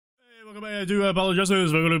Welcome back to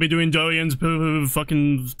Apologizers. We're going to be doing Dorian's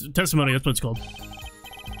fucking testimony. That's what it's called.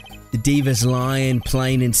 The diva's lying,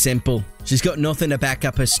 plain and simple. She's got nothing to back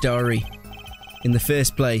up her story. In the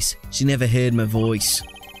first place, she never heard my voice.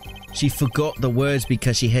 She forgot the words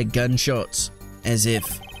because she heard gunshots. As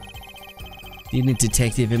if. Didn't a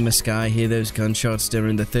detective in the sky hear those gunshots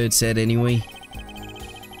during the third set anyway?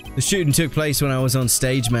 The shooting took place when I was on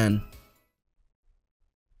stage, man.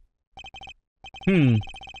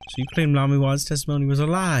 So you claim Lamy Wild's testimony was a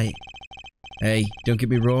lie? Hey, don't get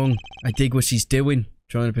me wrong. I dig what she's doing,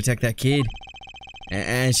 trying to protect that kid.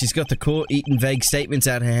 And she's got the court eating vague statements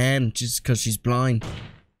out of her hand just because she's blind.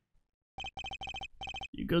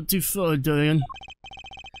 You go too far, Dorian.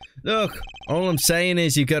 Look, all I'm saying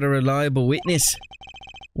is you've got a reliable witness.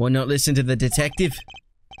 Why not listen to the detective?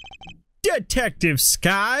 Detective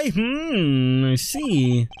Sky? I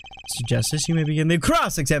see. Mr. Justice, you may begin the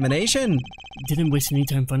cross-examination. Didn't waste any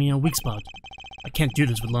time finding a weak spot. I can't do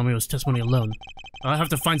this with Lamio's testimony alone. I'll have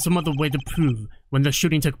to find some other way to prove when the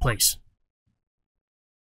shooting took place.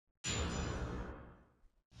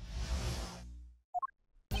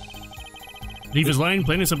 Diva's lying,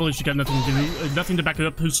 plain and simple. She got nothing to back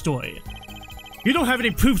up her story. You don't have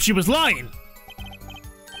any proof she was lying.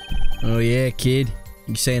 Oh yeah, kid.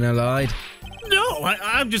 You saying I lied? No,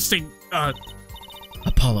 I'm just saying.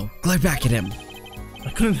 Apollo, glare back at him. I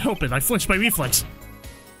couldn't help it. I flinched by reflex.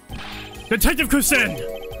 Detective Kusend!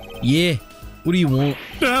 Yeah. What do you want?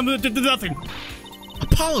 Nothing.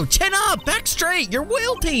 Apollo, chin up! Back straight! You're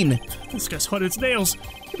wilting! This guy's hard as nails.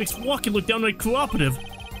 It makes walking look downright cooperative.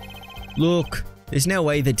 Look, there's no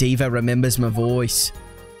way the diva remembers my voice.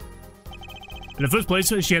 In the first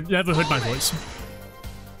place, she had never heard my voice.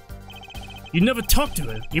 You never talked to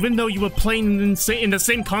her, even though you were playing in the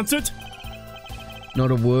same concert? Not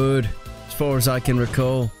a word, as far as I can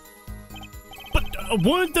recall. But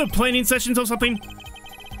weren't there planning sessions or something?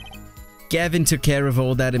 Gavin took care of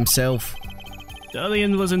all that himself.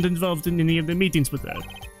 Dorian wasn't involved in any of the meetings with her.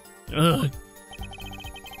 Ugh.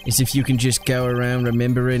 As if you can just go around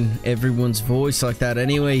remembering everyone's voice like that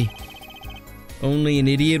anyway. Only an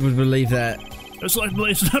idiot would believe that. It's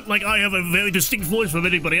not like I have a very distinct voice from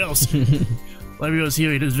anybody else. Lamio's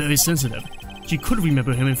hearing is very sensitive. She could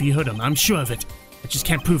remember him if he heard him, I'm sure of it. I just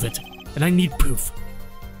can't prove it, and I need proof.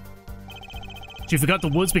 She forgot the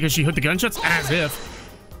words because she heard the gunshots? As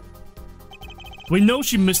if. We know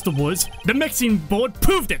she missed the words. The mixing board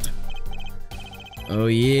proved it! Oh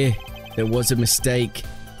yeah, there was a mistake.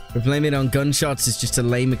 But blaming it on gunshots is just a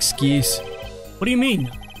lame excuse. What do you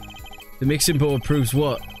mean? The mixing board proves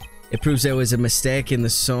what? It proves there was a mistake in the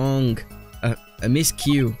song. A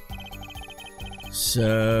miscue.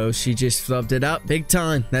 So she just flubbed it up big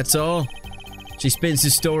time, that's all. She spins the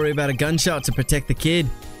story about a gunshot to protect the kid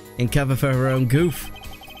and cover for her own goof.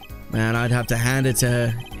 Man, I'd have to hand it to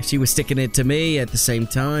her if she was sticking it to me at the same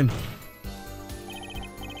time.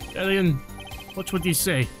 Dorian, watch what you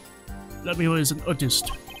say. Lamio is an artist.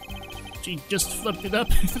 She just flubbed it up.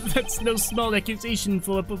 That's no small accusation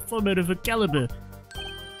for a performer of her caliber.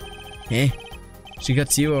 Eh? She got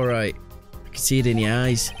to you alright. I can see it in your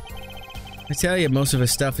eyes. I tell you, most of her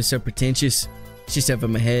stuff is so pretentious. It's just over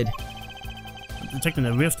my head. I'm detecting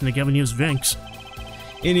a rift in the Gavanier's ranks.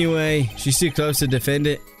 Anyway, she's too close to defend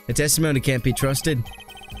it. Her testimony can't be trusted.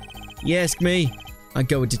 You ask me, I'd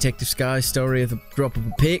go with Detective Sky's story of the drop of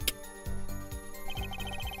a pick.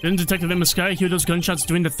 Didn't Detective Emma Sky hear those gunshots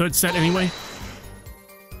during the third set anyway?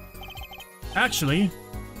 Actually,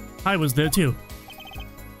 I was there too.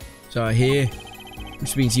 So I hear.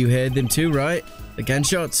 Which means you heard them too, right? The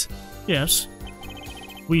gunshots? Yes.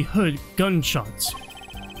 We heard gunshots.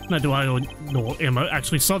 Neither I nor Emma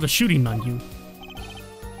actually saw the shooting, mind you.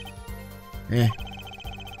 Eh.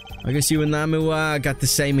 I guess you and Lamu got the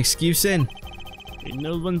same excuse then. We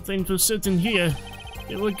know one thing for certain here.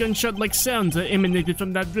 There were gunshot-like sounds that emanated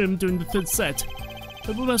from that room during the third set.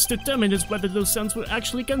 But what must determine is whether those sounds were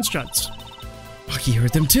actually gunshots. Bucky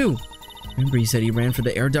heard them too. Remember he said he ran for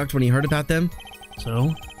the air duct when he heard about them?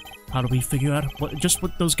 So, how do we figure out just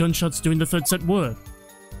what those gunshots during the third set were?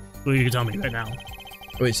 Well, you can tell me right now.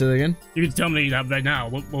 Wait, say that again? You can tell me that right now.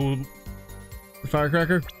 The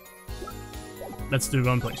firecracker? That's the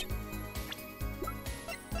wrong place.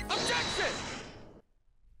 Objection!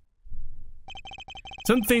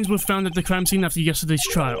 Some things were found at the crime scene after yesterday's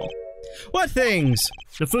trial. What things?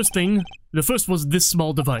 The first was this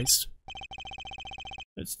small device.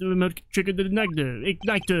 That's the remote triggered the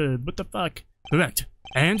igniter. What the fuck? Correct.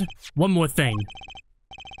 And one more thing.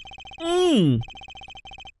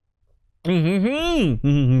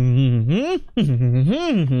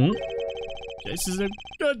 Traces of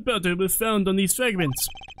gunpowder were found on these fragments.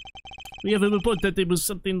 We have a report that there was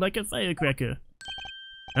something like a firecracker.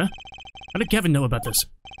 Huh? How did Gavin know about this?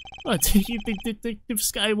 What? You think Detective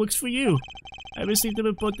Sky works for you? I received the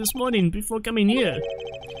report this morning before coming here.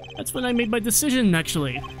 That's when I made my decision,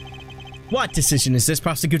 actually. What decision is this,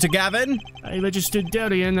 Prosecutor Gavin? I registered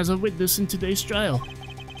Darian as a witness in today's trial.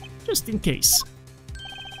 Just in case.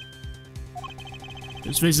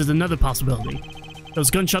 This raises another possibility.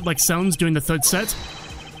 Those gunshot-like sounds during the third set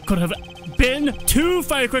could have been 2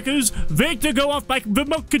 firecrackers rigged to go off by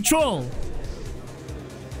remote control.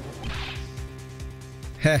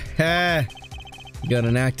 Heh heh. You got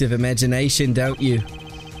an active imagination, don't you?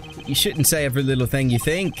 You shouldn't say every little thing you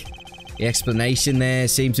think. The explanation there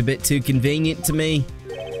seems a bit too convenient to me.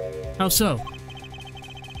 How so?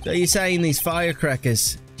 So you're saying these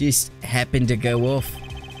firecrackers just happened to go off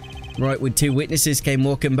right when 2 witnesses came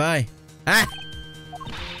walking by? Ah!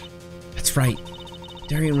 That's right.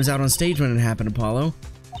 Darian was out on stage when it happened, Apollo.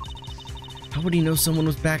 How would he know someone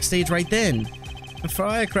was backstage right then? A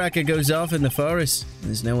firecracker goes off in the forest.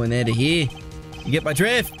 There's no one there to hear. You get my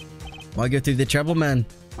drift? Why go through the trouble, man?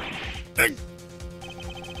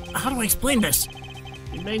 How do I explain this?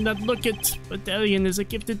 You may not look it, but Darian is a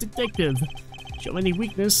gifted detective. Show any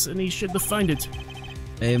weakness and he should find it.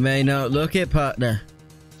 He may not look it, partner.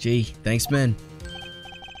 Gee, thanks, man.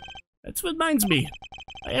 That reminds me.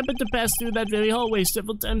 I happened to pass through that very hallway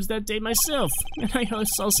several times that day myself, and I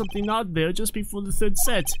saw something odd there just before the third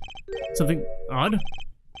set. Something odd?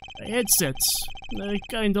 Headsets. The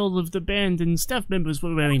kind all of the band and staff members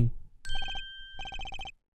were wearing.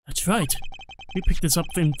 That's right. We picked this up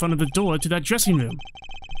in front of the door to that dressing room.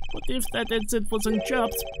 What if that headset wasn't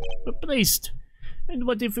dropped, but placed? And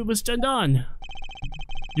what if it was turned on?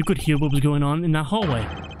 You could hear what was going on in that hallway,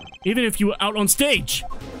 even if you were out on stage.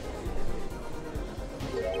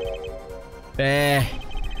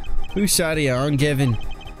 Whose side are you on, Gavin?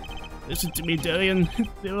 Listen to me, Darian.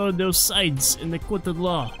 There are no sides in the court of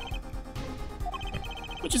law.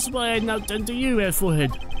 Which is why I now turn to you, Air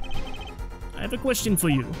Forehead. I have a question for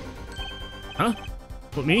you. Huh?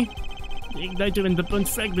 For me? The igniter and the burnt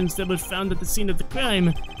fragments that were found at the scene of the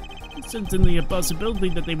crime. It's certainly a possibility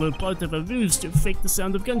that they were part of a ruse to fake the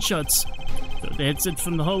sound of gunshots. Throw the headset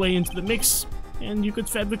from the hallway into the mix, and you could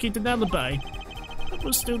fabricate an alibi. But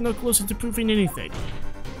we're still no closer to proving anything.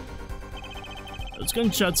 Those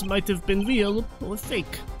gunshots might have been real or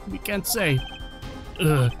fake. We can't say.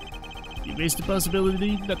 You raised the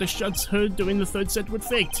possibility that the shots heard during the third set were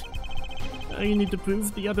faked. Now you need to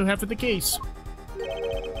prove the other half of the case.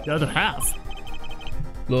 The other half?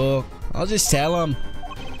 Look, I'll just tell him.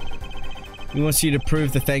 He wants you to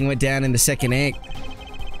prove the thing went down in the second act.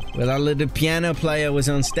 Well, our little piano player was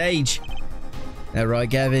on stage. That right,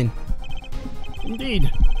 Gavin?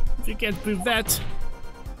 Indeed. If you can't prove that,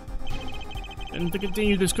 then to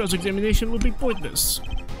continue this cross-examination will be pointless.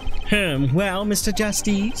 Well, Mr.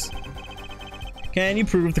 Justice, can you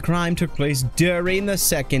prove the crime took place during the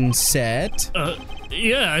second set?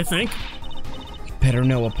 Yeah, I think. You better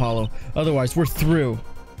know, Apollo. Otherwise, we're through.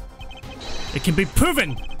 It can be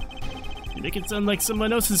proven! You make it sound like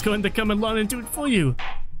someone else is going to come along and do it for you.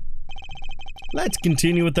 Let's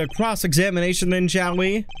continue with the cross-examination then, shall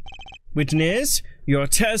we? Witness, your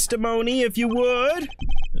testimony, if you would.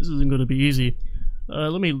 This isn't going to be easy.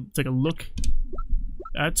 Let me take a look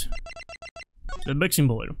at the mixing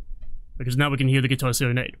board, because now we can hear the guitar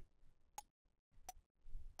serenade.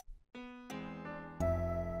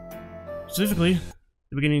 Specifically,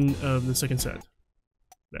 the beginning of the second set.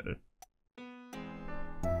 Better.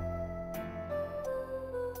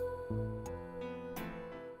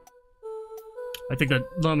 I think that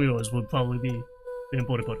Lamios would probably be the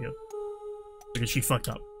important part here, because she fucked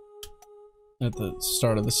up. At the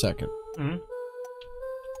start of the second. Mm-hmm.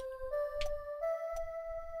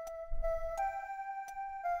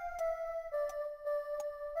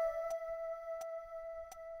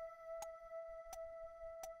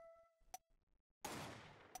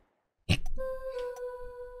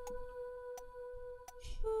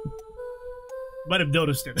 Might have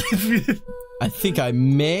noticed it. I think I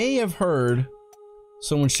may have heard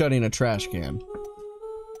someone shutting a trash can.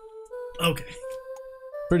 Okay.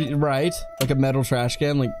 Pretty right, like a metal trash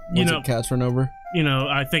can, like once cats run over. You know,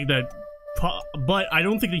 I think that, but I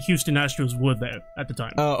don't think the Houston Astros were there at the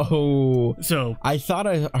time. Oh, so I thought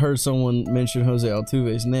I heard someone mention Jose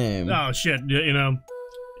Altuve's name. Oh shit, you know.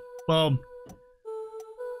 Well,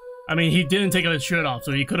 I mean, he didn't take his shirt off,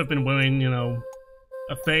 so he could have been wearing, you know,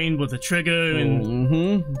 a thing with a trigger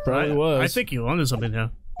and. Probably was. I think you're onto something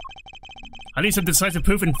here. I need some decisive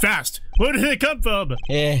proof and fast. Where did it come from?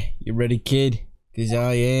 Yeah, you ready, kid? 'Cause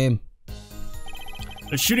I am.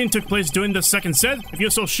 The shooting took place during the second set. If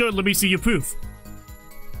you're so sure, let me see your proof.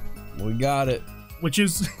 We got it. Which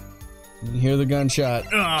is... You hear the gunshot.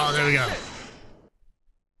 Oh, there we go.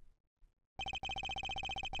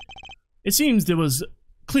 It seems there was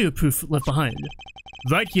clear proof left behind.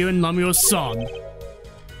 Right here in Lamio's song.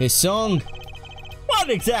 His song? What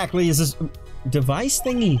exactly is this device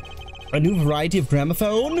thingy? A new variety of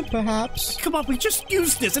gramophone, perhaps? Come on, we just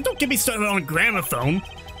used this, and don't get me started on gramophone.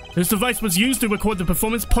 This device was used to record the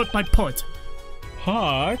performance part by part.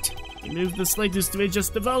 Part? You move the sliders to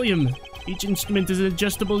adjust the volume. Each instrument is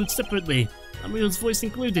adjustable separately, Lamio's voice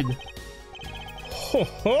included. Ho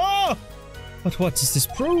ho! But what does this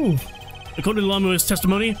prove? According to Lamio's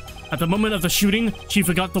testimony, at the moment of the shooting, she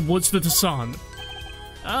forgot the words to the song.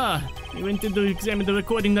 Ah, you went in to examine the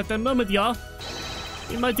recording at that moment, y'all.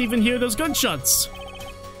 You might even hear those gunshots.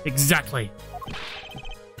 Exactly.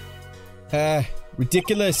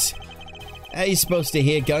 Ridiculous. How are you supposed to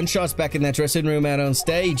hear gunshots back in that dressing room out on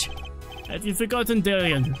stage? Have you forgotten,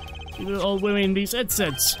 Darian? We were all wearing these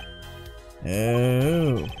headsets.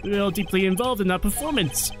 Oh. We were all deeply involved in that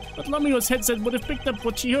performance, but Lamio's headset would have picked up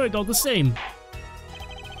what she heard all the same.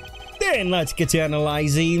 Then let's get to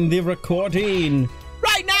analyzing the recording.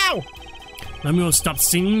 Right now! Lamio stopped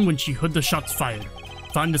singing when she heard the shots fired.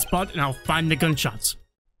 Find the spot and I'll find the gunshots.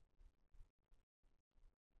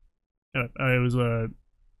 It was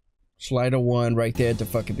Slider 1 right there at the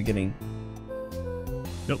fucking beginning.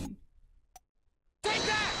 Nope.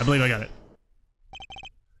 I believe I got it.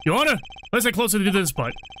 Your Honor, let's get closer to this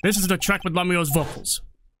part. This is the track with Lamio's vocals.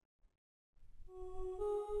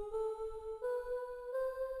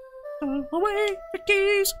 Throw away the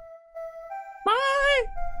keys. My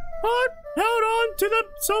heart held on to them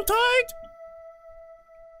so tight.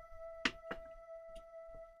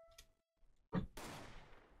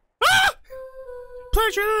 Ah!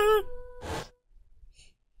 Pleasure.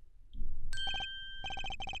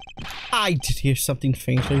 I did hear something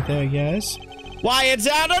faintly there, yes. Why, it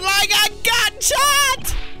sounded like a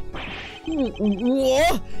gunshot!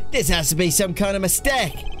 Whoa! This has to be some kind of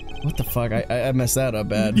mistake. What the fuck? I messed that up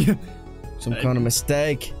bad. Some kind of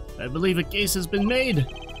mistake. I believe a case has been made.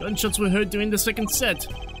 Gunshots were heard during the second set,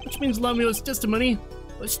 which means Lamio's testimony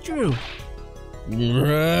was true.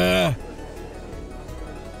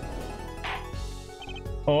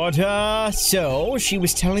 Order. So, she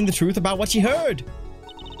was telling the truth about what she heard.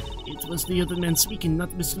 It was the other man speaking, not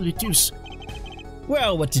Mr. Letus.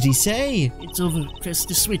 Well, what did he say? It's over. Press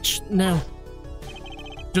the switch now.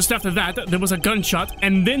 Just after that, there was a gunshot,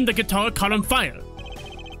 and then the guitar caught on fire.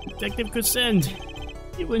 Detective Crescent,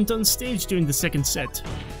 you weren't on stage during the second set.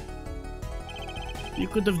 You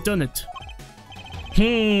could have done it.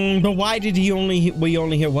 But why did we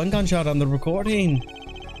only hear one gunshot on the recording?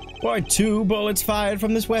 Why 2 bullets fired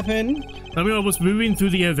from this weapon? Lamio was moving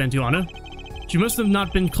through the air vent, Your Honor. She must have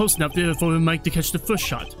not been close enough there for her mic to catch the first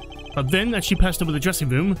shot. But then, as she passed over the dressing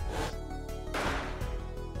room,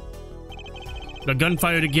 the gun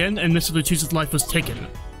fired again, and Mr. Letus's life was taken.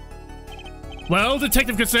 Well,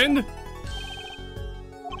 Detective Cassand?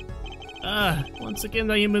 Once again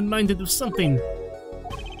I am reminded of something.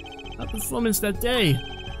 Our performance that day.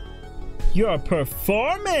 Your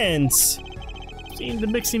performance? Seeing the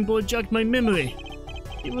mixing board jogged my memory.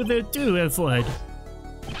 You were there too, Airforehead.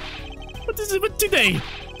 What is it with today?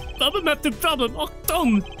 Problem after problem. Oh,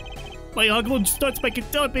 dumb. My argument starts, my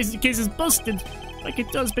guitar basic case is busted. My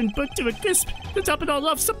guitar's been burnt to a crisp. To top it all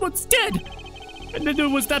off, someone's dead. And then there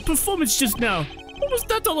was that performance just now. What was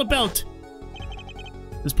that all about?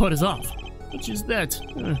 This part is off. Which is that?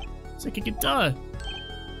 It's like a guitar.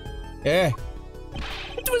 Yeah.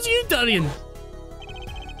 It was you, Darian.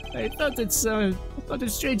 I thought it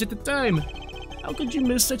strange at the time. How could you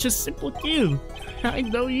miss such a simple cue? I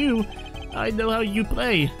know you. I know how you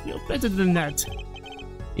play. You're better than that.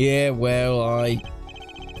 Yeah, well,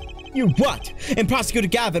 You what? And Prosecutor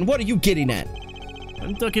Gavin, what are you getting at?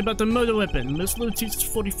 I'm talking about the murder weapon, Miss Lucy's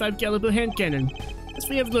 45 caliber hand cannon. As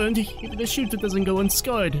we have learned, even the shooter doesn't go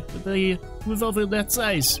unscarred with a revolver that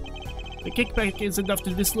size. The kickback is enough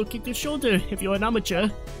to dislocate your shoulder if you're an amateur.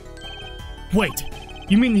 Wait,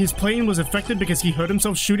 you mean his plane was affected because he hurt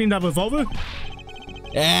himself shooting that revolver?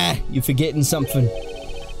 You're forgetting something.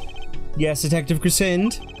 Yes, Detective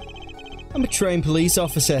Crescent. I'm a trained police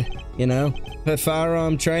officer, you know. Had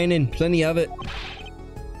firearm training, plenty of it.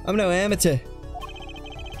 I'm no amateur.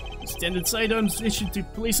 Standard sidearms issued to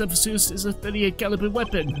police officers is a 38 caliber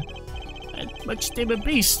weapon. And much tamer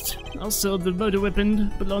beast. Also, the murder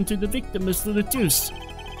weapon belonged to the victim, Mr. Letus,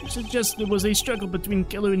 which suggests there was a struggle between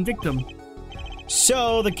killer and victim.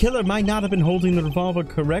 So, the killer might not have been holding the revolver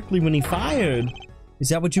correctly when he fired. Is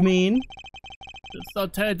that what you mean? The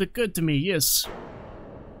thought had occurred to me, yes.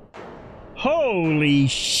 Holy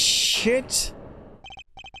shit!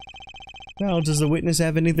 Now, does the witness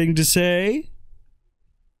have anything to say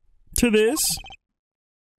to this?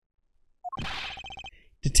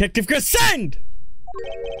 Detective Crescend!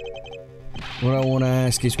 What I want to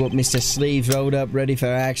ask is what Mr. Sleeves rolled up ready for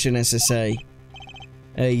action has to say.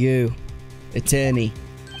 Hey, you, attorney.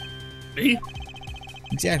 Me?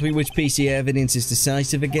 Exactly which piece of evidence is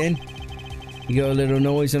decisive again? You got a little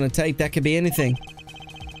noise on a tape, that could be anything.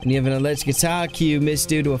 And you have an alleged guitar cue missed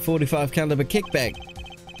due to a .45 caliber kickback.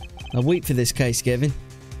 I wait for this case, Kevin.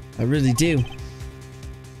 I really do.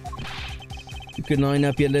 You can line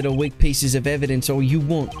up your little weak pieces of evidence all you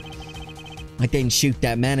want. I didn't shoot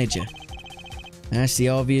that manager. That's the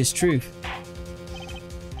obvious truth.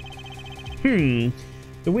 The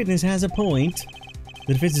witness has a point.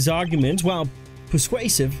 The defense's arguments, while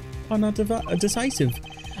persuasive, are not decisive.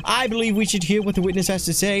 I believe we should hear what the witness has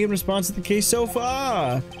to say in response to the case so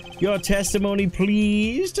far. Your testimony,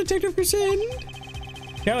 please, Detective Crescend.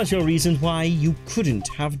 Tell us your reasons why you couldn't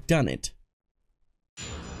have done it.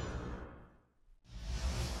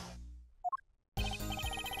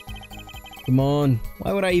 Come on,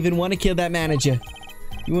 why would I even want to kill that manager?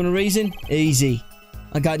 You want a reason? Easy.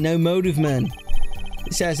 I got no motive, man.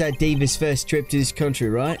 This is that Diva's first trip to this country,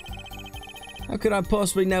 right? How could I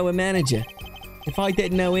possibly know a manager? If I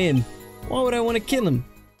didn't know him, why would I want to kill him?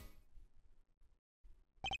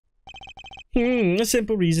 A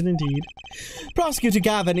simple reason indeed. Prosecutor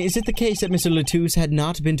Gavin, is it the case that Mr. Latouche had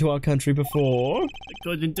not been to our country before?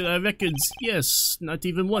 According to our records, yes, not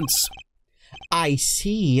even once. I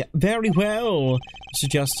see. Very well. Mr.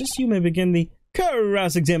 Justice, you may begin the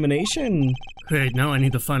cross-examination. Great, now I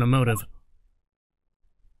need to find a motive.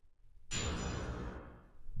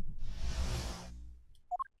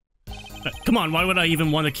 Come on, why would I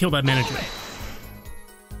even want to kill that manager?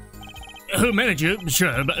 Manager,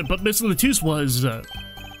 sure, but Mr. Latouche was,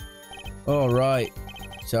 Oh, right.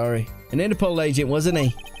 Sorry. An Interpol agent, wasn't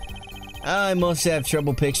he? I must have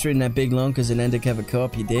trouble picturing that big lunk as an undercover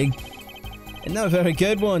cop, you dig? And not a very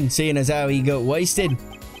good one, seeing as how he got wasted.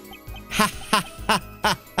 Ha ha ha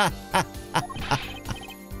ha ha ha.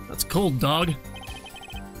 That's cold, dog.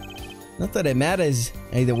 Not that it matters,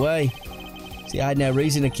 either way. See, I had no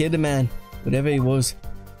reason to kill the man, whatever he was.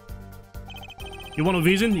 You want a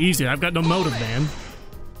reason? Easy, I've got no motive, man.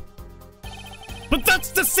 But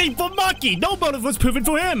that's the same for Maki! No motive was proven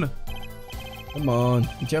for him! Come on,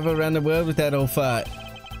 you travel around the world with that old fart.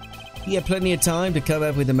 He had plenty of time to come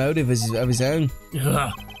up with a motive of his own.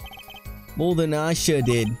 Ugh. More than I sure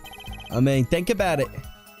did. I mean, think about it.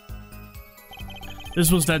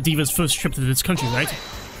 This was that Diva's first trip to this country, right?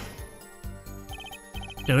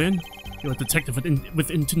 Darian, you're a detective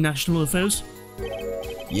with international affairs?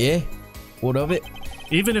 Yeah? What of it?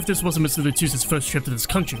 Even if this wasn't Mr. Latouche's first trip to this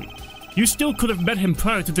country, you still could have met him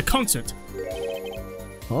prior to the concert.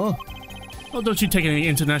 Huh? Well, don't you take any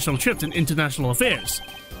international trips in international affairs?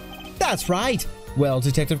 That's right. Well,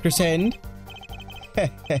 Detective Crescend.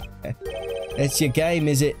 That's your game,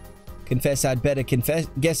 is it? Guess I'd better confess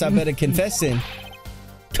then.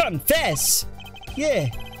 Confess? Yeah.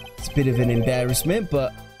 It's a bit of an embarrassment,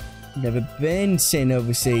 but never been sent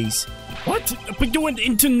overseas. What? But you're an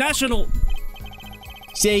international...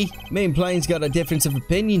 See, me and Plain's got a difference of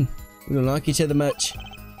opinion. We don't like each other much.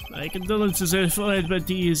 My condolences are for Ed, but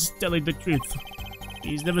he is telling the truth.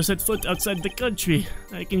 He's never set foot outside the country.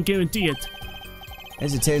 I can guarantee it.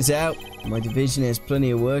 As it turns out, my division has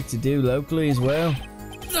plenty of work to do locally as well.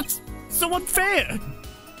 That's so unfair!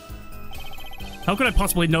 How could I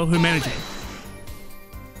possibly know who managed him?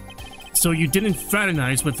 So you didn't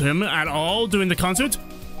fraternize with him at all during the concert?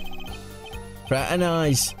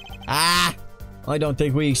 Fraternize? Ah! I don't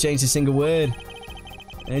think we exchanged a single word.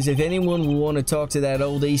 As if anyone would want to talk to that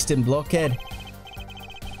old Eastern blockhead.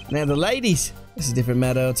 Now the ladies, this is a different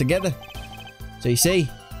matter altogether. So you see.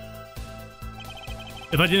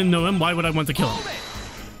 If I didn't know him, why would I want to kill him?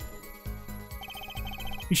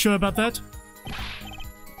 You sure about that?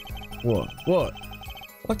 What? What?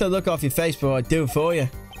 Wipe the look off your face before I do it for you.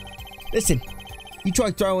 Listen, you try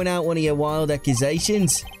throwing out one of your wild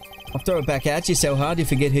accusations, I'll throw it back at you so hard you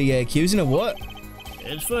forget who you're accusing of what?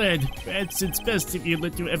 Fred, perhaps it's best if you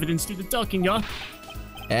let your evidence do the talking, yeah?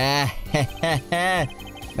 Ah, ha, ha, ha.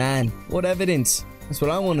 Man, what evidence? That's what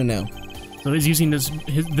I want to know. So he's using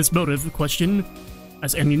this motive question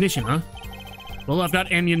as ammunition, huh? Well, I've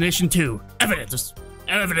got ammunition too. Evidence!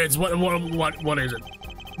 Evidence! What is it?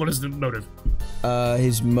 What is the motive?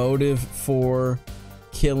 His motive for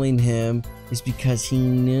killing him is because he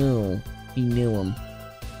knew him.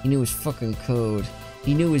 He knew his fucking code.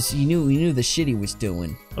 He knew the shit he was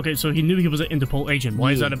doing. Okay, so he knew he was an Interpol agent.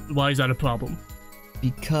 Why is that a problem?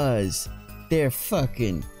 Because they're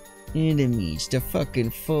fucking enemies. They're fucking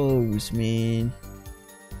foes, man.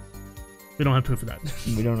 We don't have proof of that.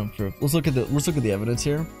 We don't have proof. Let's look at the evidence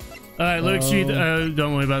here. Alright, lyric sheet,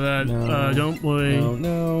 don't worry about that. No, don't worry.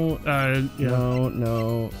 No.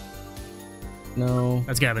 Yeah. No.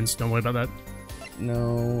 That's Gavin's, don't worry about that.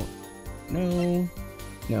 No.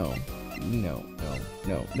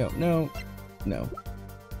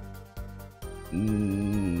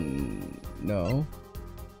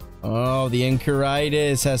 Oh, the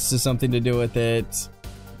Enchiritis has something to do with it.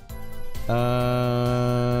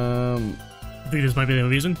 I think this might be the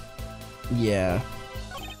reason. Yeah.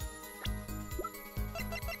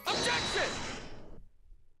 Objection!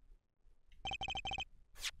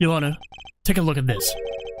 Your Honor, take a look at this.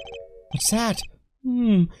 What's that?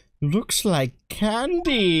 Looks like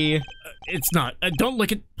candy. It's not. Don't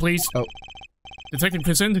lick it, please. Oh. Detective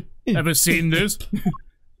Crescent, ever seen this?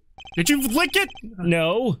 Did you lick it?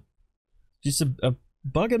 No. Just a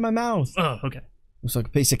bug in my mouth. Oh, okay. Looks like a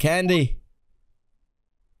piece of candy.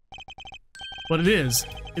 What it is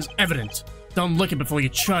evident. Don't lick it before you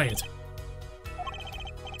try it.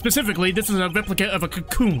 Specifically, this is a replica of a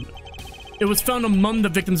cocoon. It was found among the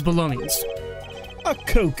victim's belongings. A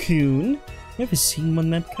cocoon? Never seen one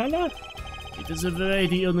that color. It is a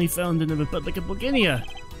variety only found in the Republic of Bulgaria.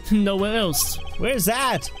 Nowhere else. Where's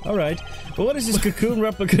that? Alright. But what is this cocoon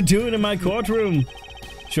replica doing in my courtroom?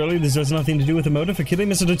 Surely this has nothing to do with the motive for killing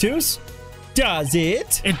Mr. Tatus? Does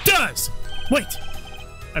it? It does! Wait!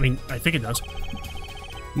 I mean, I think it does.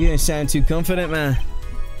 You don't sound too confident, man.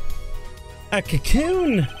 A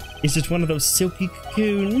cocoon? Is it one of those silky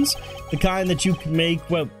cocoons? The kind that you can make,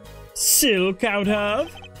 well, silk out of?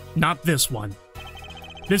 Not this one.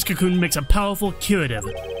 This cocoon makes a powerful curative.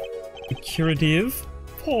 A curative?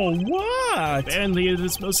 For what? Apparently it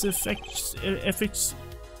is most efficacious? Efficacious.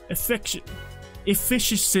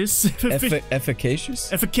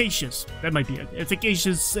 That might be it.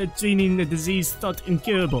 Efficacious at treating a disease thought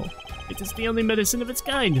incurable. It is the only medicine of its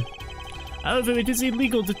kind. However, it is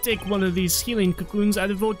illegal to take one of these healing cocoons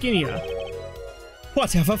out of Volcania.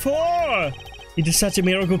 Whatever for? It is such a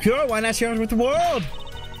miracle cure, why not share it with the world?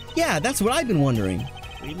 Yeah, that's what I've been wondering.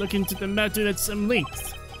 We look into the matter at some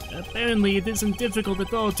length. Apparently, it isn't difficult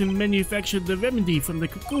at all to manufacture the remedy from the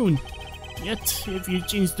cocoon. Yet, if you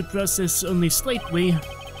change the process only slightly,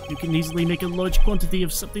 you can easily make a large quantity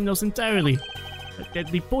of something else entirely. A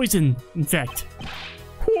deadly poison, in fact.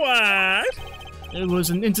 What? There was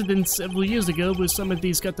an incident several years ago where some of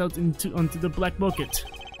these got out onto the black market.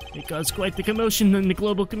 It caused quite the commotion in the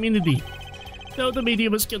global community, though the media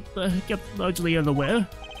was kept largely unaware.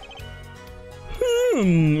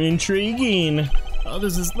 Intriguing. All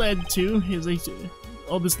this has led to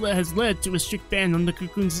a strict ban on the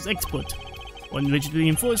cocoon's export, one rigidly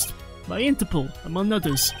enforced by Interpol, among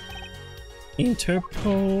others.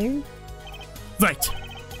 Interpol? Right.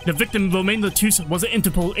 The victim, Romain Latus, was an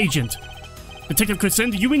Interpol agent. Detective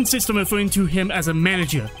Crescent, you insist on referring to him as a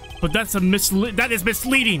manager, but that is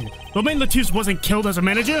misleading. Romain Latus wasn't killed as a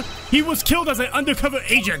manager. He was killed as an undercover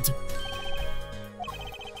agent.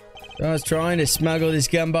 I was trying to smuggle this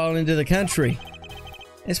gumball into the country.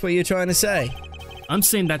 That's what you're trying to say. I'm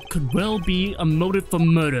saying that could well be a motive for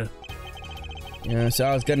murder. Yeah, so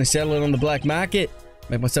I was gonna settle it on the black market.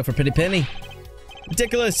 Make myself a pretty penny.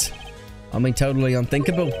 Ridiculous. I mean, totally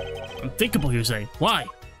unthinkable. Unthinkable, you say? Why?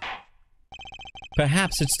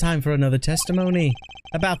 Perhaps it's time for another testimony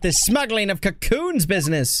about this smuggling of cocoons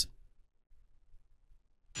business.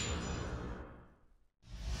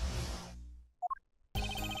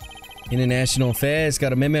 International Affairs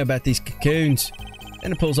got a memo about these cocoons.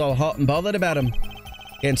 Interpol's all hot and bothered about them.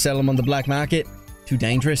 Can't sell them on the black market. Too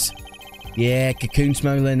dangerous. Yeah, cocoon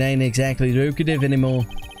smuggling ain't exactly lucrative anymore.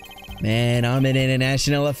 Man, I'm in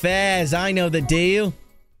International Affairs. I know the deal.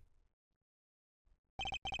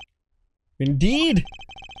 Indeed.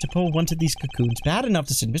 Interpol wanted these cocoons bad enough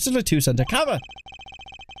to send Mr. Latus undercover.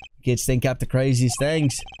 Kids think up the craziest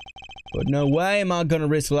things. But no way am I gonna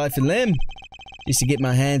risk life and limb just to get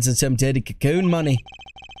my hands on some dirty cocoon money.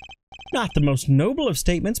 Not the most noble of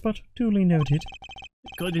statements, but duly noted.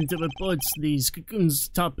 According to reports, these cocoons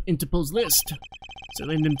top Interpol's list.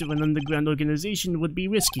 Selling them to an underground organization would be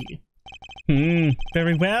risky.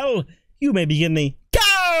 Very well. You may begin the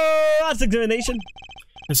cross-examination.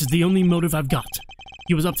 This is the only motive I've got.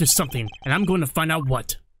 He was up to something, and I'm going to find out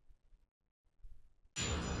what.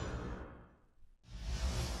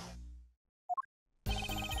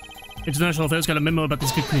 International Affairs got a memo about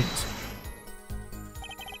these cocoons.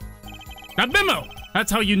 A memo!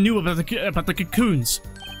 That's how you knew about the cocoons.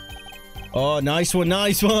 Oh, nice one,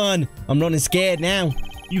 nice one. I'm running scared now.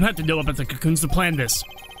 You had to know about the cocoons to plan this.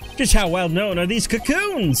 Just how well known are these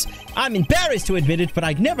cocoons? I'm embarrassed to admit it, but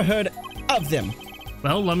I'd never heard of them.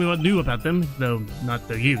 Well, Lemon knew about them, though not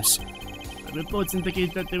their use. Reports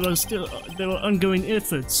indicate that there were ongoing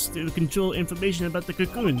efforts to control information about the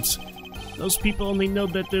cocoons. Those people only know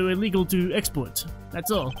that they're illegal to export.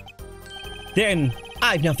 That's all. Then,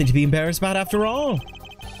 I've nothing to be embarrassed about after all.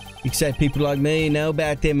 Except people like me know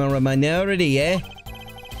about them are a minority, eh?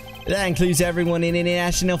 That includes everyone in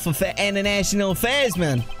international affairs,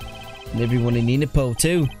 man. And everyone in Interpol,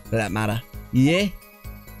 too, for that matter. Yeah?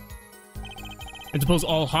 Interpol's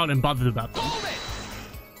all hot and bothered about them.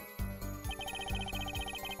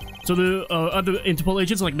 So the other Interpol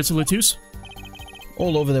agents like Mr. Latouche?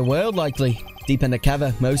 All over the world, likely. Deep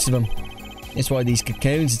undercover, most of them. That's why these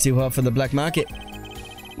cocoons are too hot for the black market.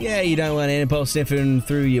 Yeah, you don't want Interpol sniffing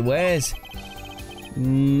through your wares.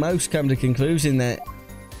 Most come to the conclusion that...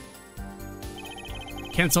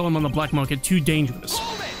 Can't sell them on the black market, too dangerous.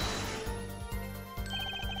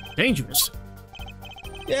 Dangerous?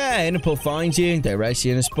 Yeah, Interpol finds you, they arrest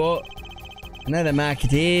you in a spot. Another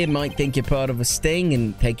marketeer might think you're part of a sting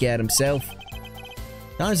and take you out himself.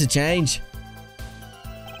 Times have changed.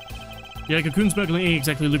 Yeah, cocoon smuggling ain't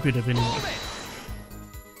exactly lucrative anymore.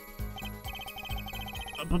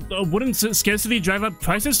 But wouldn't scarcity drive up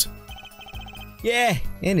prices? Yeah,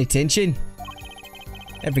 and attention.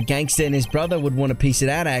 Every gangster and his brother would want a piece of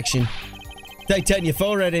that action. They turn your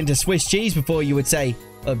forehead into Swiss cheese before you would say,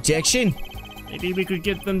 objection. Maybe we could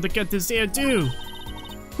get them to cut this hair too.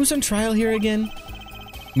 Who's on trial here again?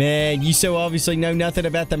 Man, you so obviously know nothing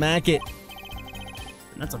about the market.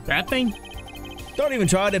 That's a bad thing? Don't even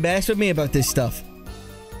try to mess with me about this stuff.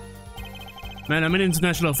 Man, I'm in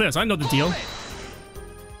international affairs. I know the deal.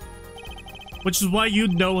 Which is why you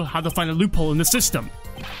know how to find a loophole in the system.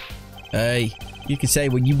 Hey, you can say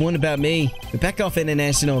what you want about me, but back off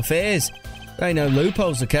international affairs. There ain't no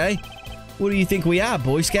loopholes, okay? What do you think we are,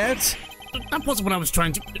 Boy Scouts? That wasn't what I was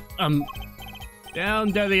trying to...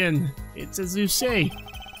 Down, Darian. It's as you say.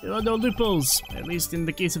 There are no loopholes, at least in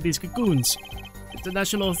the case of these cocoons.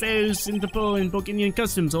 International affairs, Interpol, and Boginian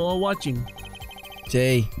Customs are all watching.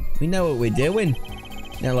 Gee, we know what we're doing.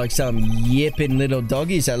 Not like some yipping little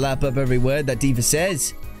doggies that lap up every word that Diva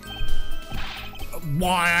says.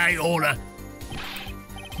 Why I order?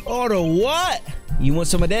 Order what? You want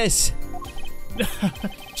some of this?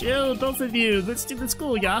 Chill, both of you. Let's do this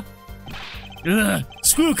cool, yeah? Ugh,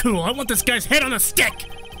 screw cool. I want this guy's head on a stick.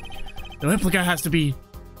 The replica has to be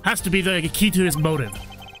the key to his motive.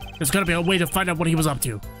 There's gotta be a way to find out what he was up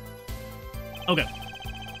to. Okay.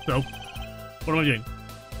 So, what am I doing?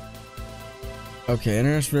 Okay,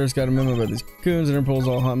 International Affairs got a memo about these cocoons. Interpol's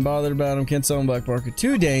all hot and bothered about them. Can't sell them black market.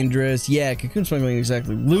 Too dangerous. Yeah, cocoon smuggling isn't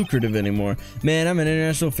exactly lucrative anymore. Man, I'm in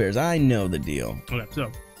International Affairs. I know the deal. Okay,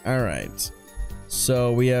 so. Alright.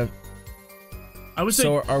 So, we have... I would say...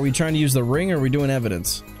 So, are we trying to use the ring or are we doing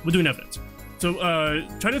evidence? We're doing evidence. So,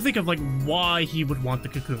 try to think of, like, why he would want the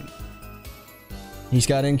cocoon. He's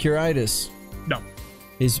got incuritis. No.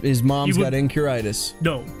 His mom's got incuritis.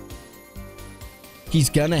 No. He's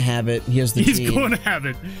gonna have it. He has the He's gene. going to have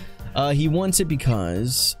it. He wants it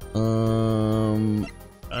because...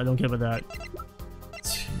 I don't care about that.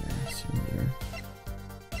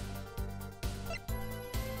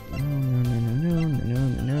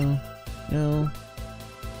 No.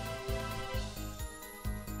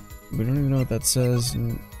 We don't even know what that says.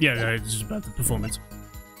 Yeah, it's just about the performance.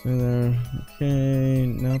 So there. Okay,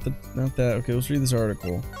 not that. Okay, let's read this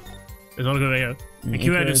article. It's all good right here.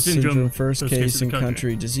 Incuritis syndrome, first case in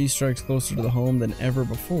country. Disease strikes closer to the home than ever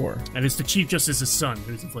before. And it's the Chief Justice's son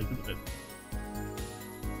who's inflicted with it.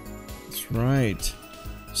 That's right.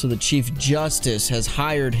 So the Chief Justice has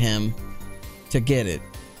hired him to get it.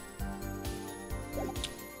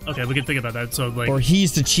 Okay, we can think about that. So, like... Or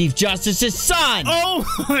he's the Chief Justice's son! Oh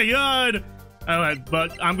my god! Alright,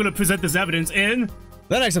 but I'm gonna present this evidence in...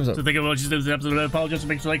 the next episode. So think about just this episode. I apologize for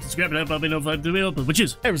making sure you like, subscribe, and I'll be notified to be open, which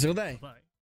is every single day. Bye.